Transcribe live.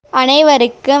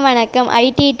அனைவருக்கும் வணக்கம்.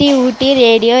 ஐடிடி ஊட்டி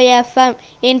radio FM.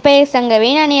 என் பெயர் சங்கவி.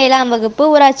 நான் 7ஆம் வகுப்பு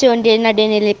ஊராட்சி ஒன்றிய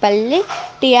நடுநிலைப்பள்ளி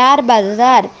டிஆர்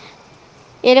பஜார்.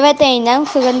 75ஆம்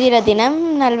சுதந்திர தினம்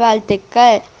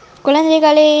நல்வாழ்த்துக்கள்.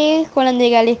 குழந்தைகளே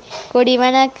குழந்தைகளே கொடி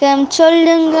வணக்கம்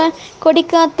சொல்லுங்கள். கொடி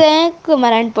காத்த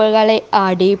குமரன் புகழை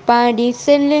ஆடி பாடி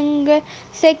செல்லுங்கள்.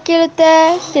 செக்கிழுத்த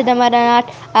சிதம்பரனார்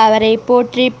அவரை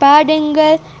போற்றி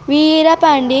பாடுங்கள்.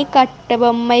 வீரபாண்டி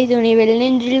கட்டபொம்மை துணிவில்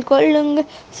நின்றில் கொள்ளுங்கள்.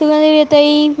 சுதந்திரத்தை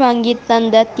வாங்கி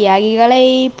தந்த தியாகிகளை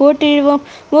போற்றிடுவோம்.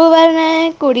 மூவர்ண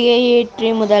கொடியை ஏற்றி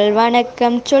முதல்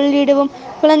வணக்கம் சொல்லிடுவோம்.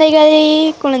 குழந்தைகளே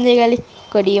குழந்தைகளே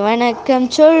கொடி வணக்கம்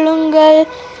சொல்லுங்கள்.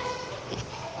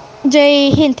 ஜெய்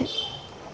ஹிந்த்.